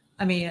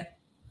 I mean,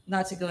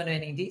 not to go into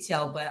any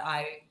detail, but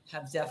I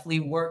have definitely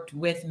worked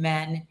with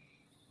men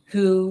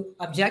who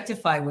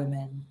objectify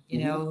women,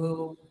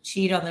 who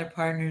cheat on their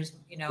partners.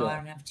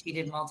 I've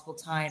cheated multiple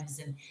times.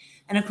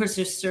 And of course,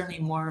 there's certainly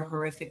more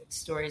horrific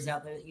stories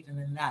out there even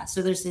than that.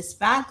 So there's this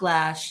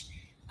backlash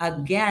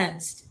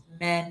against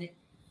men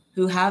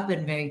who have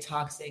been very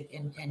toxic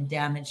and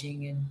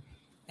damaging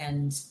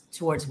and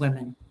towards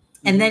women.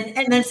 And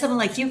then someone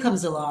like you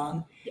comes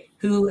along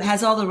who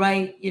has all the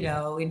right,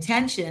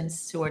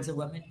 intentions towards a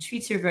woman,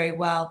 treats her very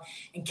well,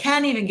 and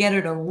can't even get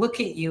her to look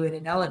at you in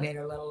an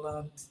elevator, let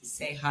alone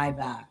say hi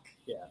back.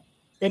 Yeah.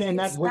 And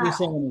that's what you're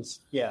saying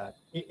is,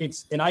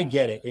 it's, and I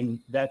get it. And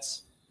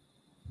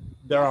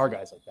there are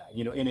guys like that,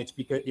 and it's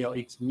because,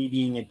 it's me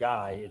being a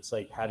guy, it's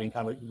like having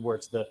kind of where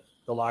it's the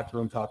locker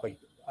room talk, like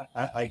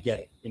I get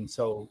it. And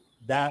so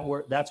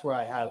that's where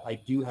I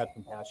do have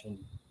compassion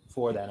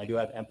for that. I do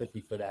have empathy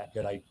for that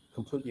I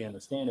completely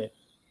understand it.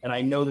 And I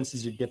know this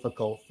is a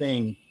difficult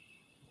thing.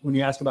 When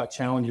you ask about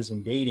challenges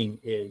in dating,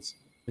 is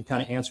the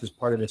kind of answers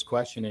part of this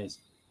question is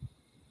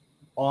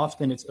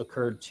often it's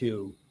occurred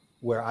too,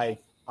 where I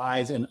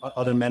and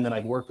other men that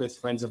I've worked with,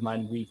 friends of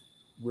mine,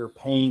 we're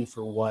paying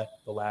for what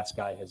the last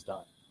guy has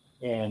done.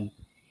 And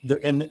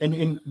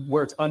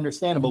where it's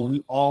understandable,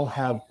 we all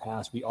have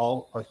past, we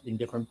all are in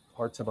different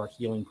parts of our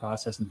healing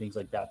process and things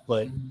like that.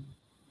 But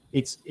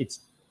it's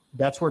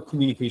that's where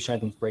communication, I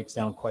think, breaks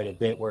down quite a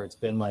bit, where it's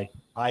been like,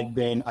 I've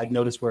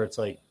noticed where it's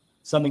like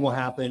something will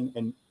happen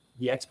and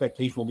the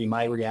expectation will be,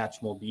 my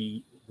reaction will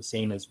be the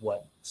same as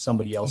what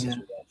somebody else's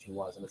reaction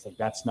was. And it's like,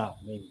 that's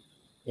not me.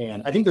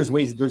 And I think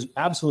there's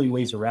absolutely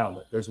ways around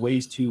it. There's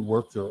ways to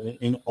work through it,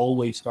 and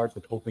always starts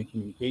with open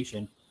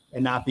communication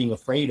and not being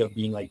afraid of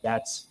being like,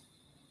 this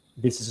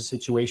is a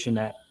situation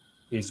that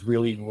is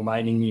really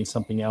reminding me of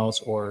something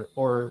else,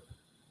 or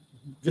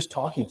just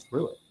talking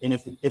through it.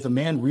 And if a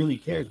man really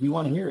cares, we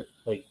want to hear it.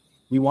 Like,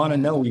 we want to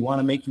know, we want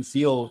to make you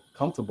feel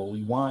comfortable.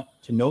 We want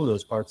to know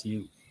those parts of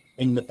you.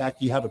 And the fact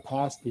that you have a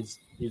past is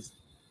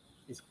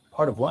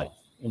part of life.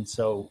 And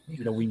so,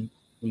 when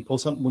you pull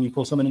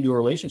someone into a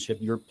relationship,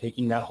 you're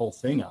taking that whole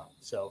thing out.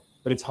 So,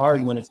 but it's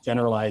hard when it's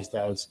generalized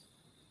as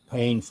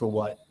paying for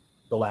what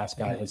the last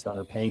guy has done,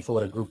 or paying for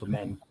what a group of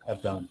men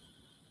have done.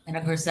 And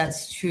of course,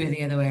 that's true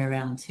the other way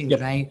around too,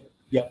 right?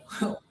 Yeah.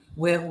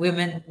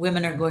 Women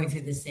are going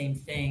through the same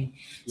thing.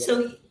 Yep.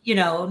 So,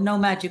 no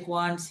magic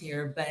wands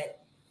here,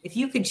 but if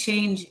you could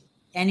change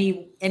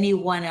any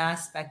one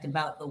aspect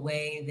about the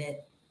way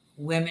that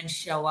women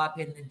show up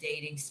in the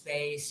dating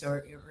space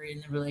or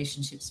in the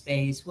relationship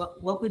space,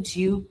 what would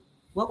you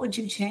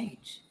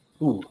change?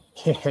 Ooh,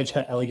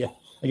 I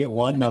get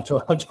one. No,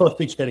 I'm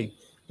totally kidding.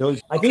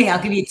 I'll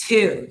give you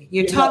two.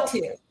 Your top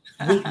two.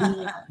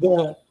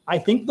 I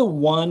think the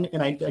one,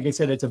 and like I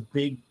said, it's a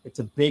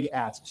big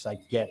ask. So I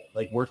get it.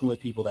 Like, working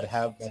with people that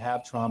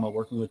have trauma,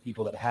 working with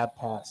people that have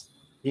past,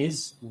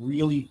 is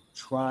really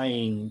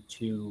trying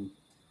to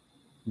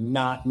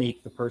not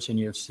make the person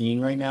you're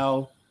seeing right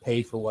now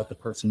pay for what the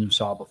person you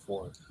saw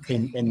before,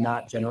 and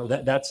not general.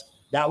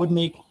 That would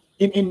make,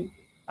 and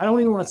I don't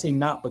even want to say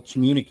not, but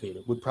communicate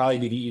it would probably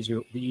be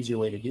the easier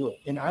way to do it.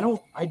 And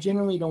I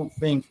generally don't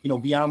think,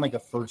 beyond like a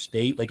first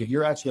date, like if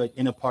you're actually like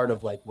in a part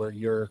of like where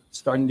you're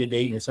starting to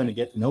date and you're starting to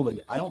get to know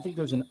somebody, I don't think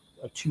there's a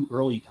too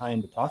early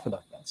time to talk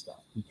about that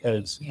stuff,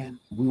 because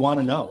we want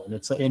to know. And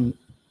it's, and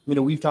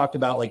we've talked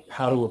about like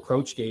how to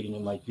approach dating,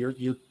 and like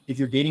if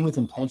you're dating with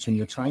intention,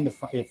 you're trying to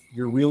if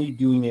you're really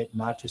doing it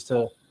not just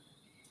to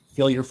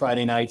fill your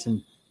Friday nights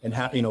and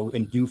have,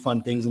 and do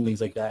fun things and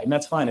things like that. And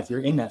that's fine. If you're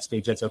in that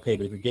stage, that's okay.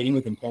 But if you're dating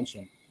with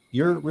intention,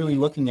 you're really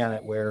looking at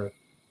it where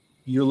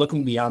you're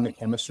looking beyond the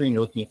chemistry and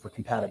you're looking at for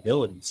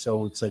compatibility.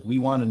 So it's like, we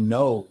want to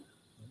know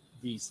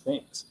these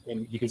things,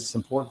 and because it's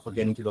important for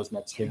getting to those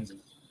next things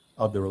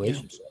of the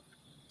relationship.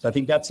 So I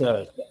think that's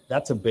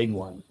a big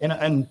one.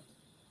 And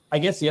I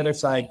guess the other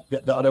side,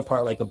 the other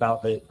part, like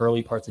about the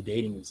early parts of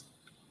dating, is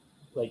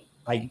like,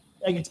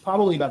 it's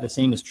probably about the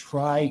same as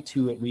try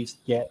to at least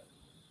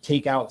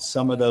take out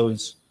some of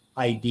those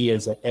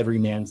ideas that every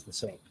man's the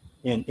same,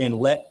 and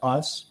let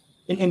us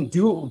and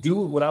do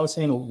what I was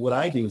saying. What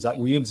I do is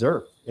we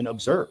observe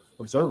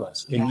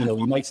us. And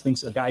you might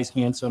think a guy's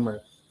handsome or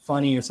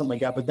funny or something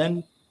like that, but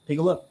then take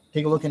a look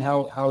at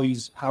how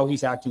he's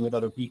acting with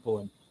other people,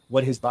 and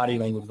what his body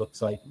language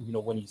looks like,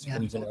 when he's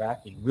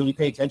interacting. Really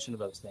pay attention to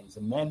those things,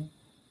 and then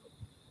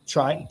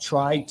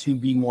try to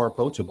be more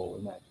approachable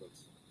in that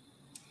case.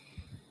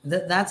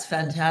 That's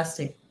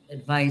fantastic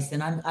advice.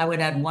 And I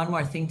would add one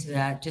more thing to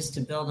that, just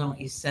to build on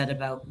what you said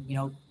about,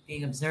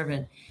 being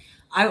observant.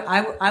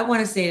 I want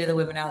to say to the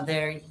women out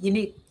there,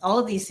 all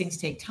of these things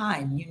take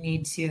time.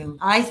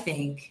 I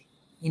think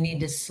you need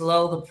to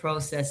slow the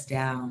process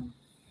down.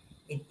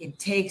 It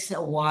takes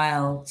a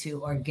while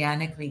to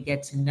organically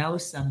get to know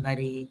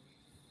somebody.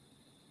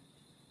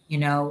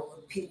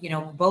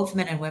 Both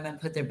men and women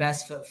put their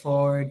best foot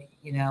forward,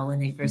 when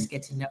they first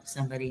get to know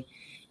somebody.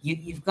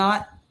 You've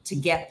got to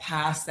get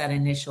past that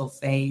initial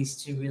phase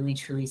to really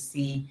truly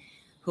see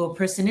who a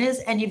person is.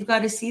 And you've got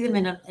to see them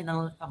in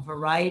a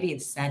variety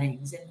of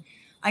settings. And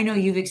I know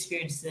you've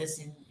experienced this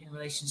in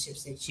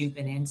relationships that you've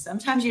been in.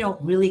 Sometimes you don't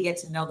really get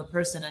to know the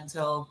person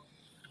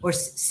or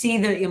see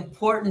the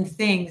important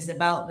things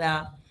about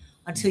them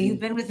until you've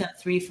been with them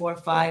 3, 4,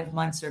 5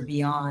 months or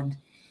beyond.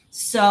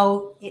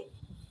 So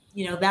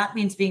that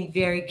means being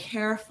very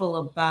careful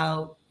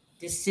about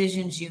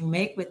decisions you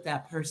make with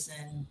that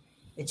person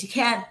that you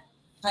can't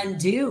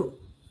undo.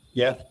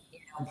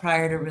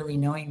 Prior to really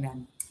knowing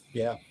them.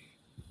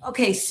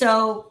 Okay,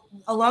 so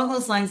along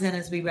those lines, then,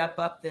 as we wrap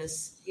up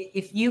this,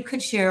 if you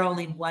could share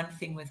only one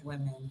thing with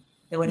women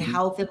that would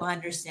help them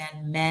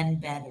understand men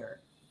better,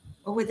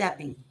 what would that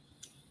be?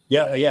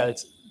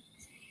 It's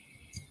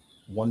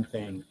one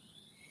thing.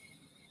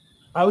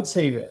 I would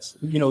say this,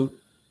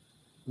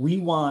 we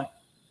want,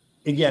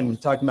 again,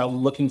 talking about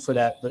looking for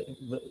that,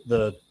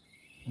 the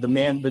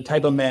man, the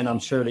type of men I'm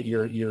sure that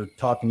you're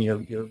talking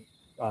to your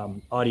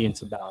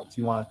audience about.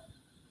 You want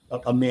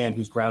a man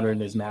who's grounded in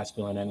his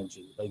masculine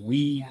energy. Like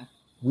we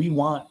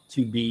want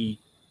to be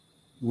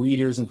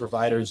leaders and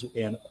providers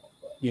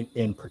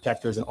and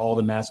protectors and all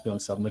the masculine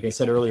stuff. And like I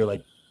said earlier,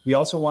 like we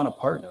also want a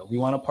partner. We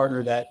want a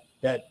partner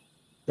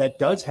that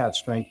does have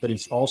strength, but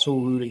it's also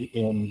rooted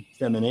in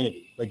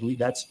femininity. Like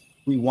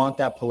we want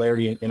that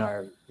polarity in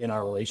our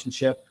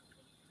relationship.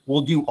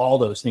 We'll do all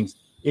those things.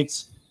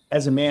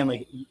 as a man,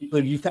 like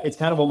it's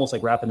kind of almost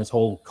like wrapping this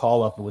whole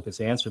call up with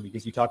this answer,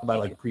 because you talk about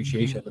like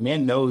appreciation. The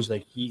man knows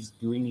like he's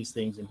doing these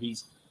things and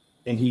he's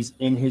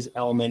in his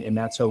element, and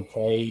that's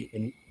okay.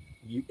 And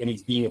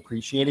he's being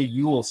appreciated.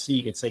 You will see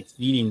it's like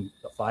feeding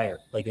the fire,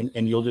 like,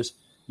 and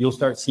you'll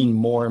start seeing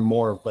more and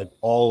more of like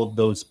all of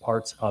those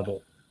parts of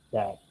it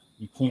that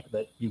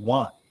you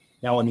want.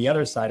 Now, on the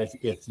other side,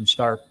 if you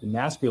start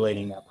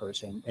emasculating that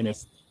person, and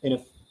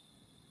if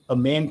a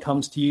man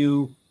comes to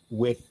you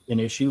with an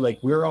issue, like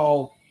we're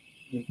all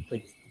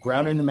like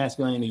grounded in the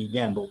masculinity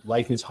again, but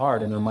life is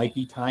hard, and there might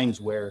be times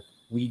where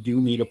we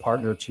do need a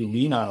partner to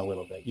lean on a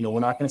little bit. We're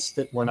not going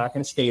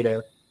to stay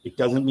there. It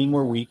doesn't mean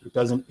we're weak. It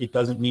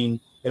doesn't mean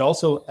it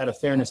also, out of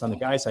fairness on the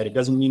guy side, it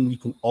doesn't mean we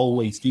can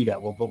always do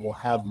that. But we'll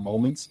have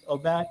moments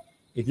of that.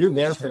 If you're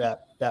there for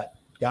that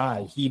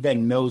guy, he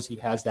then knows he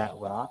has that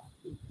rock.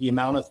 The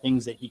amount of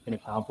things that he can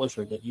accomplish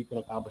or that you can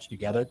accomplish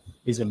together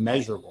is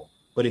immeasurable.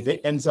 But if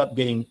it ends up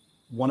getting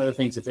one of the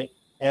things, if it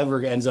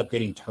ever ends up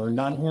getting turned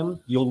on him,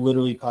 you'll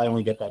literally probably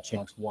only get that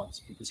chance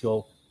once, because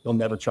he'll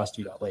never trust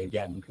you that way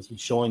again, because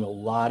he's showing a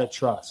lot of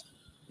trust.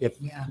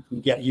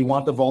 You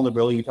want the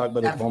vulnerability, you talk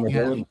about the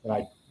vulnerability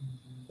side.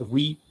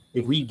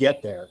 If we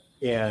get there,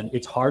 and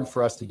it's hard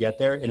for us to get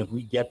there, and if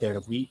we get there,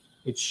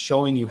 it's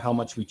showing you how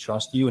much we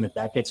trust you, and if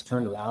that gets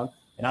turned around,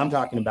 and I'm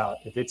talking about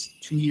if it's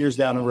 2 years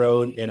down the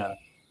road in a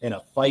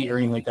fight or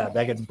anything like that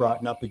gets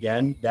brought up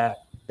again, that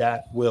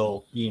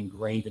will be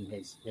ingrained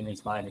in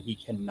his mind, and he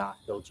cannot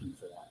go to you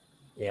for that.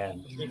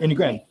 And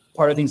again,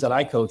 part of the things that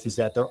I coach is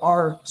that there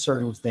are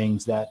certain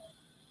things that,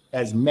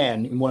 as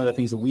men, and one of the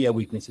things that we have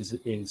weaknesses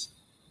is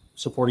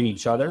supporting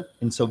each other.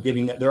 And so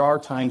there are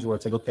times where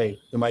it's like, okay,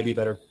 there might be a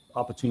better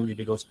opportunity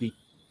to go speak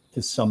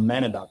to some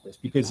men about this,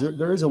 because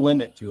there is a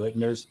limit to it.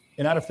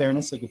 And out of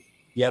fairness, like if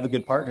you have a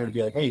good partner, to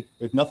be like, hey,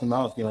 there's nothing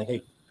wrong with being like,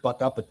 hey,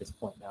 buck up at this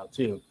point now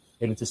too.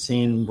 And it's the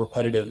same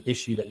repetitive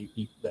issue that you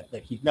keep.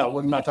 No,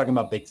 we're not talking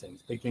about big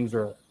things. Big things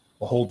are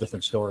a whole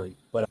different story.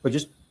 But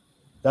just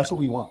that's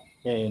what we want.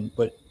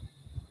 But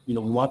we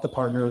want the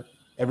partner.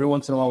 Every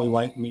once in a while, we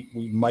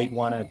might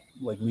want to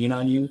like lean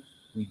on you.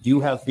 We do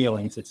have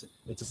feelings. It's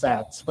a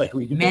fact. Like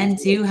men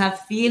do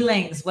have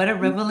feelings. What a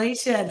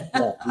revelation!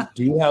 Yeah, we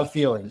do have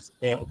feelings,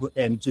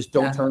 and just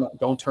don't turn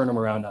them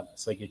around on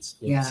us. Like it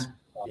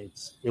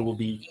will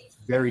be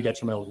very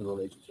detrimental to the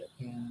relationship.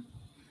 Yeah,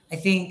 I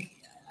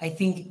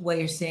think what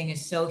you're saying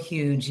is so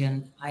huge,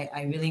 and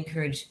I really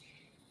encourage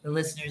the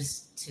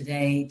listeners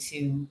today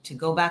to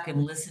go back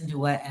and listen to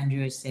what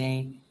Andrew is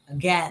saying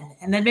again,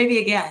 and then maybe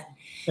again,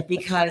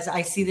 because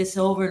I see this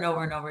over and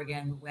over and over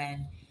again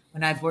when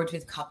I've worked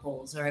with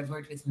couples or I've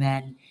worked with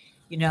men.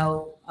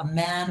 A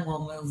man will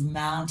move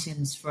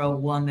mountains for a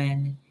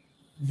woman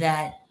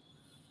that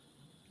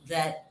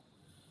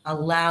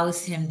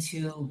allows him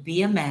to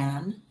be a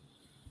man,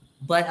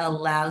 but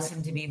allows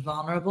him to be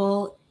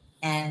vulnerable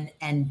and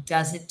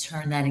doesn't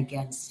turn that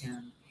against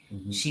him.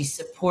 Mm-hmm. She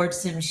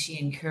supports him. She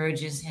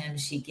encourages him.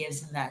 She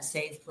gives him that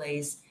safe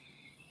place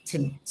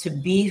to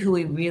be who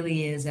he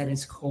really is at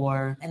his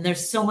core. And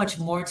there's so much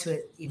more to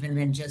it even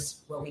than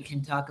just what we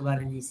can talk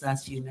about in these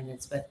last few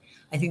minutes. But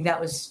I think that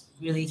was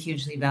really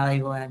hugely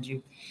valuable,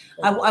 Andrew.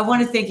 I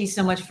want to thank you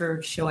so much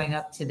for showing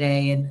up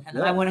today. And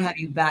I want to have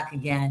you back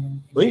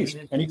again. Please,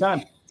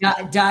 anytime.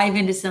 Dive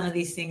into some of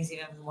these things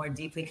even more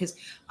deeply, because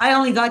I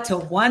only got to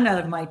 1 out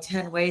of my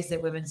 10 ways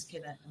that women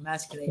can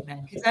emasculate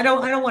men. Because I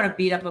don't want to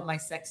beat up on my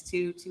sex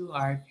too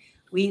hard.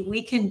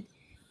 We've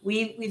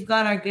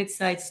got our good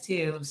sides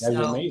too. That's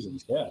amazing,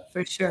 yeah,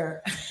 for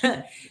sure.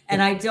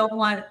 And I don't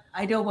want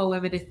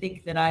women to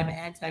think that I'm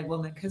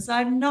anti-woman, because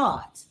I'm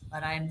not.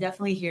 But I am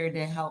definitely here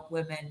to help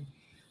women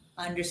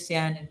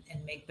understand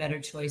and make better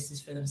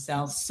choices for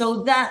themselves,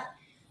 so that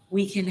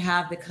we can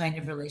have the kind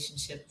of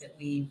relationship that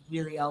we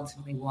really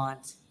ultimately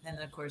want. And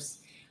of course,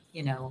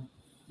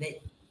 that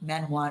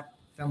men want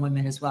from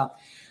women as well.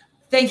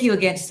 Thank you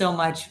again so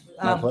much.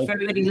 For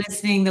everybody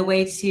listening, the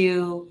way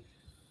to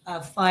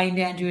find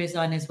Andrew is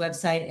on his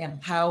website,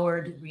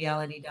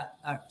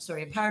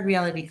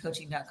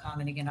 empoweredrealitycoaching.com.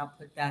 And again, I'll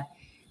put that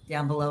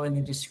down below in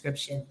the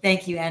description.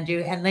 Thank you,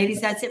 Andrew. And ladies,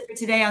 that's it for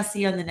today. I'll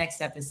see you on the next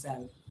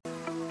episode.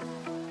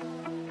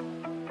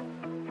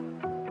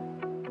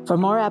 For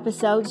more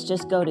episodes,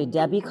 just go to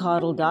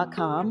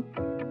debbiecaudle.com.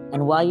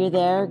 And while you're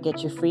there,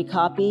 get your free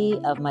copy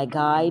of my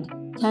guide,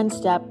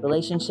 10-Step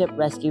Relationship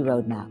Rescue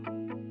Roadmap.